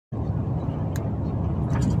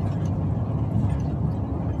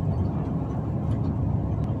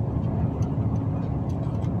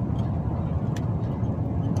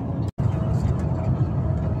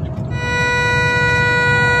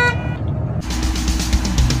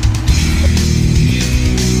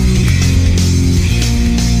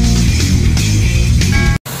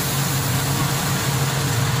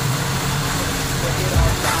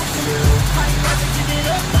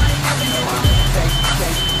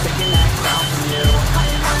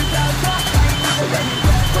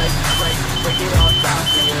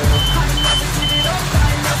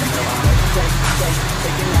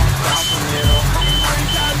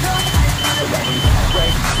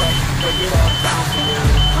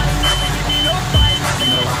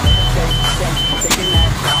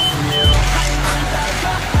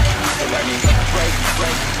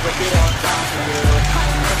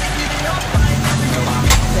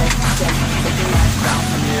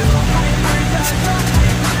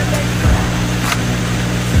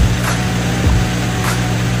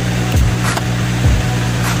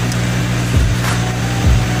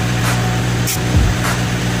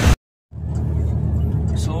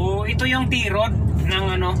ito yung T-Road ng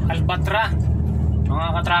Albatra, mga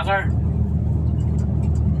ka-tracker.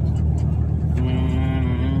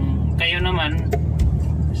 Kayo naman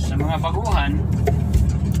sa mga baguhan,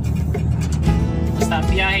 basta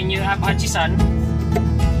biyahin nyo Abha Chisan,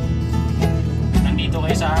 nandito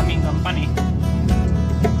kayo sa aming company.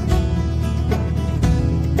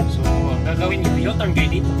 So ang gagawin nyo, U-turn kayo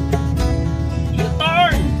dito.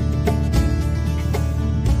 U-turn!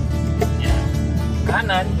 Yan.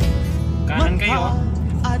 Kanan kayo.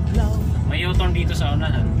 May U-turn dito sa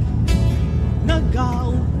unahan.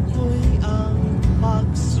 Nag-aukoy ang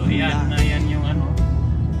so yan yung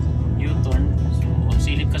U-turn. So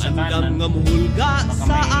silip ka sa kanan, baka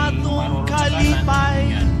sa atong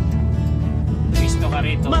kalipay. Yan. Pisto ka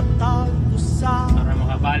rito para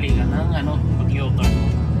makabali ka ng pag-U-turn mo.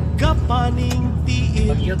 Kapaning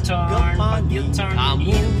tiil, Pag-U-turn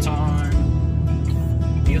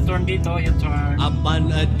U-turn dito, U-turn. Apan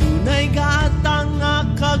adunay gatang nga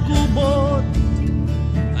kagubot.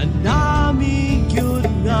 Ang dami yun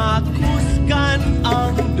nga kusgan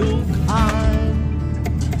ang dughan.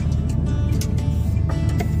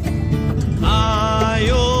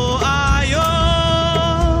 Ayo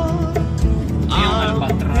ang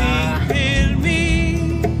pirmi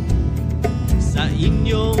sa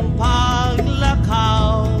inyong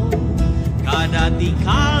paglakaw. Kadati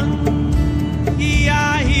kang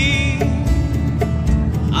iyahi.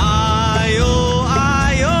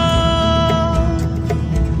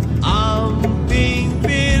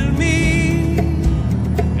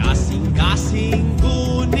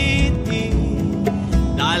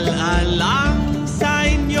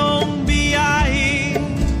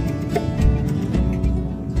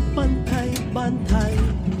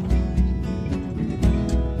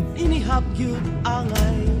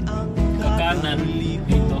 Kakanan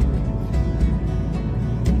dito.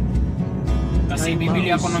 Kasi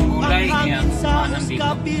bibili ako ng gulay, kaya kumanan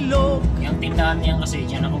dito. Yung tindahan niya kasi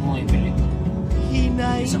dyan ako bumibili.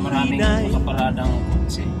 Sa maraming makaparadang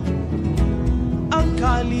kotse. Ang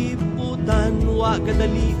kaliputan wa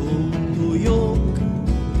kadali o tuyok.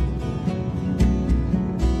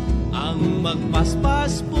 Ang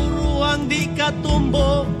magpaspas puro ang di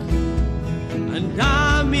katumbok. Ang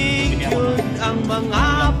daming yun ang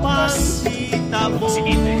mga pansitabok.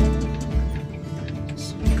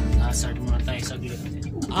 Hazard muna tayo sa glit.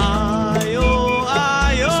 Ayo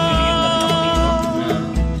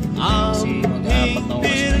ang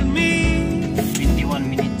pirmi 21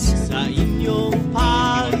 minutes sa inyong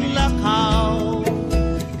paglakaw.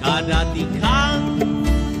 Kadati kang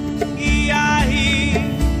iyahi.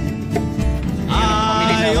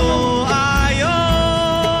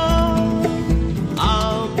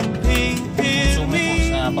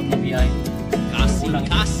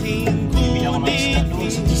 Kasing gunit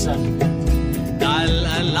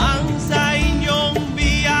dalalang sa inyong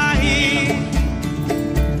biyahe.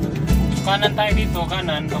 Kanan tayo dito,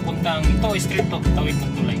 kanan, papuntang ito, street to, tawid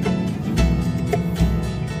ng tulay.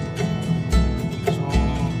 So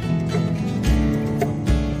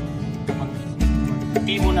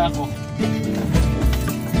magti muna ako.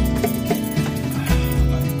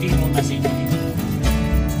 Magti muna sa inyo dito.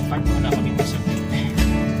 Park muna ako dito sa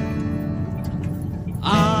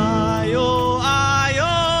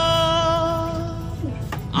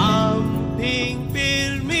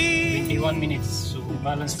minutes. So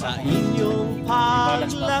balance pa sa inyong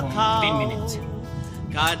paglakaw. 10 minutes.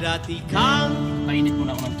 Kadati kang mainit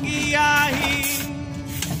muna ako ng tubig. iyahi.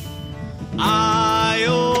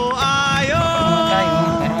 Ayo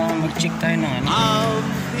para mag-check tayo ng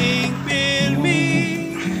amping pirmi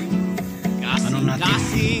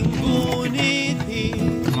kasing guniti.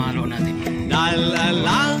 Kamalo natin.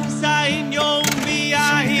 Dalalang sa inyong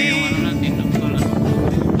biyahe.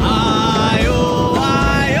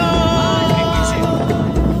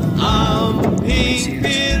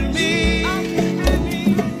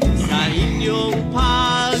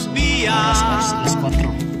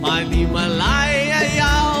 Palimalay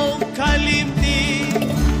ayaw kalimti.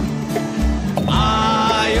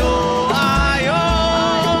 Ayo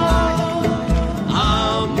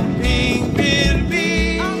amping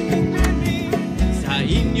pirmi sa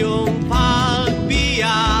inyong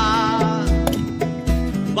pagbiyak.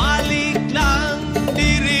 Balik lang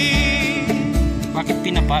diri. Bakit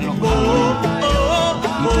pinapalo?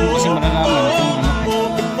 Dito kasi malalaman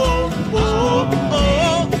kung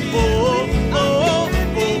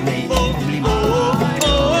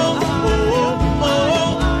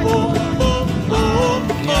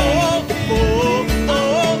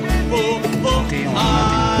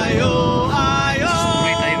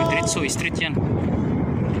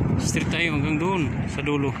street tayo hanggang doon sa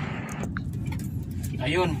dulo.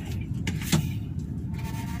 Ayun.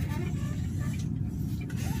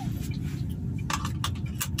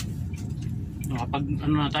 nakapag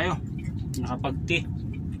ano na tayo, nakapag-tea.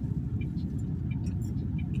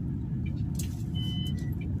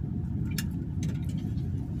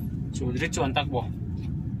 So diretso ang takbo.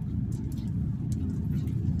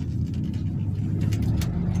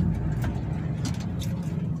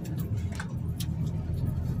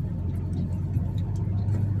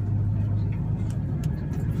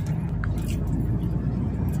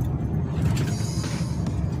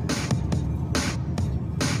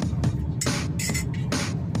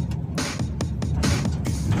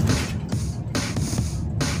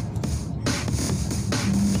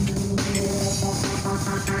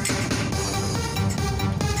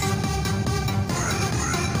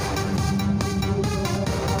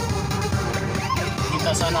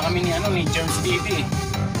 Sana kami ni Germs TV.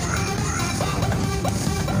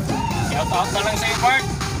 Shoutout na lang sa iyo, Bart.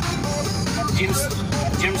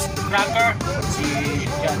 Germs Cracker, si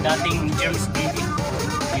dating Germs TV.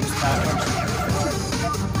 Germs Cracker.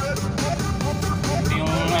 Ito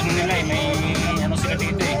yung ano nila may ano sila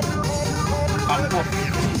dito kampo.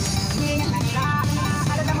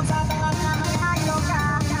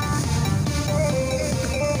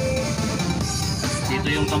 Dito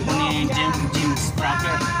yung kampo ni Germs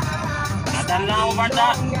Cracker. Nataan lang ako, Bart,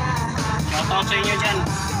 ha? Shoutout sa inyo dyan.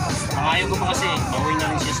 Pangayo ko pa kasi, pauwi na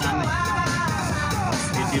rin siya sa amin.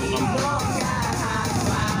 Dito yung kampo.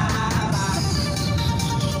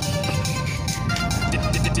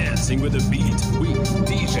 Dancing with the beat with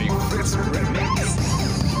DJ Fritz Remix.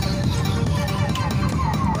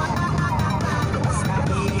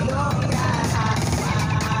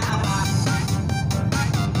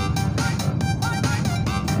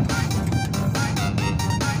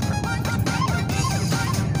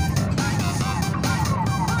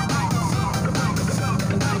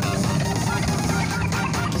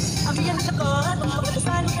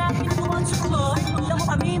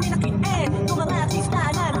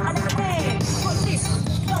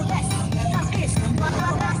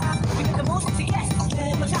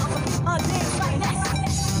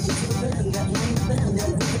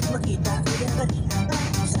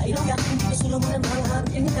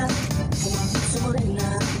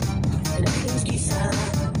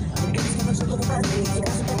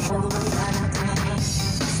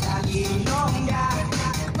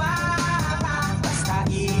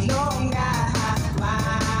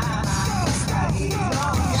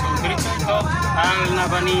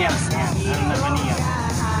 Al-Nabaniya. Al-Nabaniya.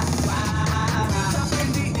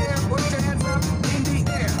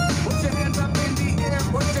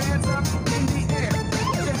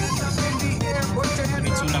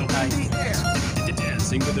 Diretso lang tayo.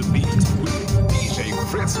 Dancing with the beat with DJ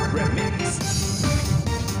Fritz Remix.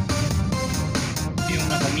 Yung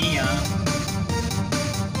Nabaniya,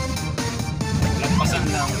 lagpasan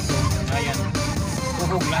lang ito. Ayan.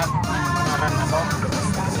 Huhog lahat ng naran na to.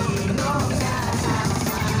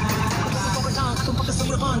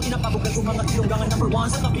 Inapabugan ko mga kilonggangan number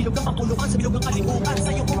 1 sa kabilog ng papulukan, sa bilog ng kalibutan.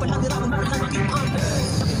 Sa iyo ko walang niraman, bakit na maging hunter?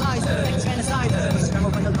 Sabi eyes, next genocide. Gusto na mo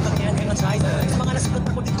ba nagpapagyan, hang on size? Sa mga nasigot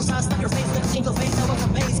ako dito sa stuck your face, like single face, I was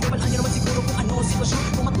amazed. Kaya wala nyo naman siguro kung ano sitwasyon.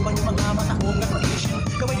 Kung matuban yung mga mata kong nag-creation.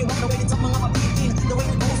 The way you walk, the way it's sa mga papitin. The way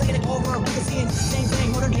you go sa kinig over, we can see it. Same thing,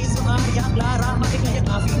 modern days, mga Maria Clara. Matik na yung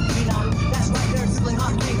coffee, pinang. That's right, there's still an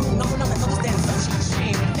art. Kung ako lang nag-understand such a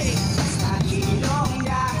shame. Hey, basta ilong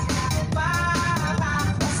ya.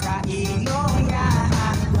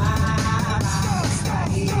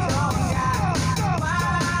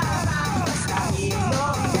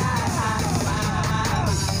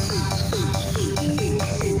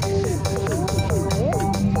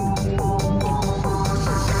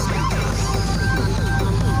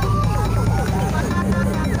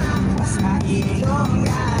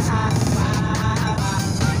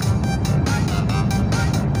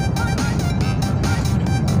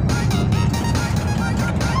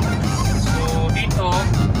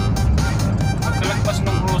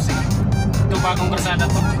 Bagong kalsada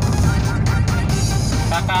to.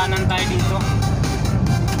 Kakaanan tayo dito.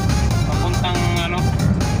 Papuntang ano?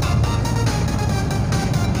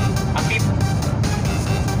 Apip.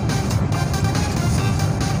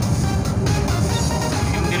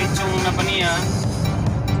 Yung diretsong Nabaniya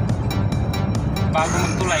bago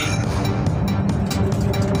magtulay.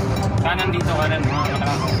 Kanan dito, kanan mga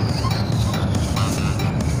katrako.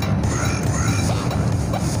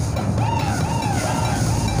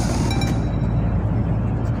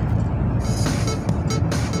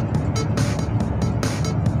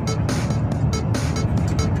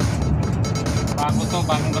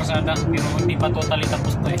 Bagong kalsada, pero hindi pa totally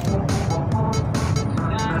tapos to eh.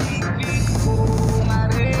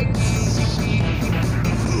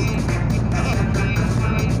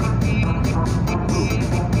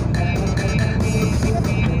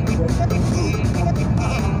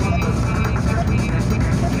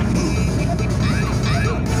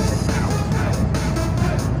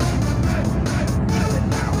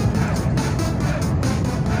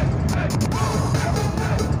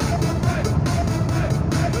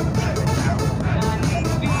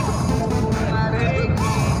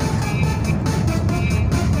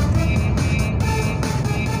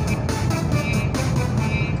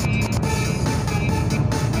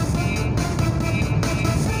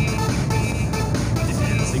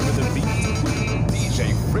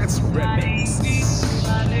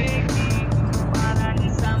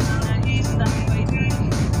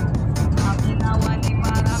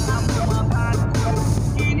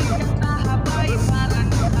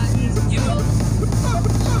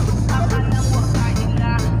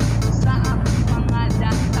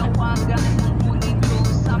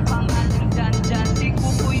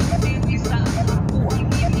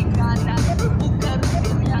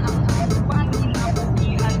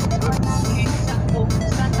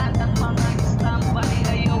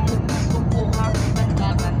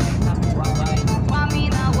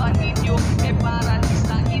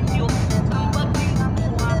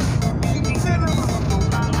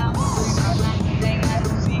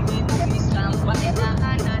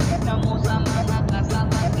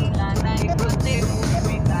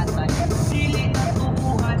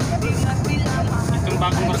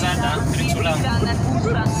 lang.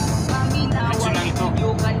 Diretso lang ito.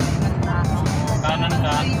 Kanan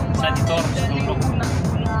ka sa editor, sa dulo.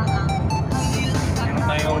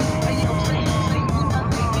 Meron tayong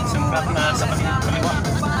isang cut na sa kaliwa.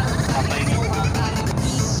 Patay dito.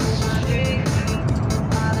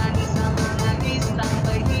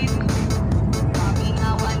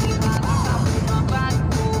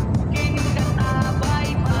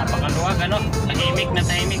 Napakaluwag, ano? Tahimik na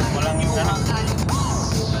tahimik. Walang ano.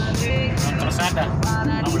 Walang trasada.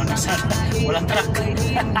 Walang trasada. Walang truck.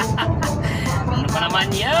 Ano pa naman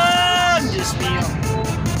yan? Diyos mio.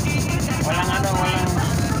 Walang ano, walang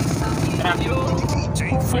truck.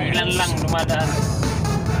 Ilan lang dumadaan.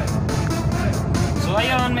 So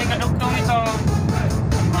ayun, may kadugtong ito.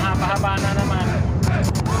 Mahaba-haba na naman.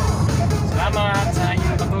 Salamat sa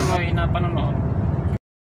inyong patuloy na panonood.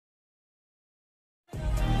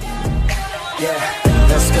 Yeah,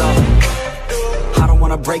 let's go. I don't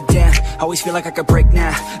wanna break down, always feel like I could break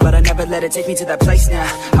now, but I never let it take me to that place now.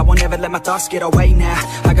 I won't ever let my thoughts get away now.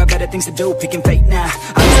 I got better things to do, picking fate now.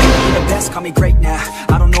 I'm just gonna be the best, call me great now.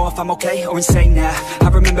 I don't know if I'm okay or insane now.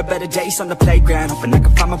 I remember better days on the playground, hoping I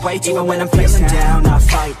can find my way even when I'm feeling down. I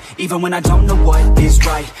fight, even when I don't know what is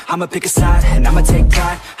right. I'ma pick a side, and I'ma take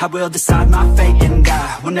pride. I will decide my fate, and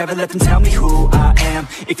I will never let them tell me who I am.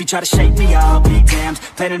 If you try to shake me, I'll be damned.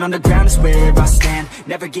 Planet on the ground is where I stand.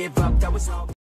 Never give up, that was all.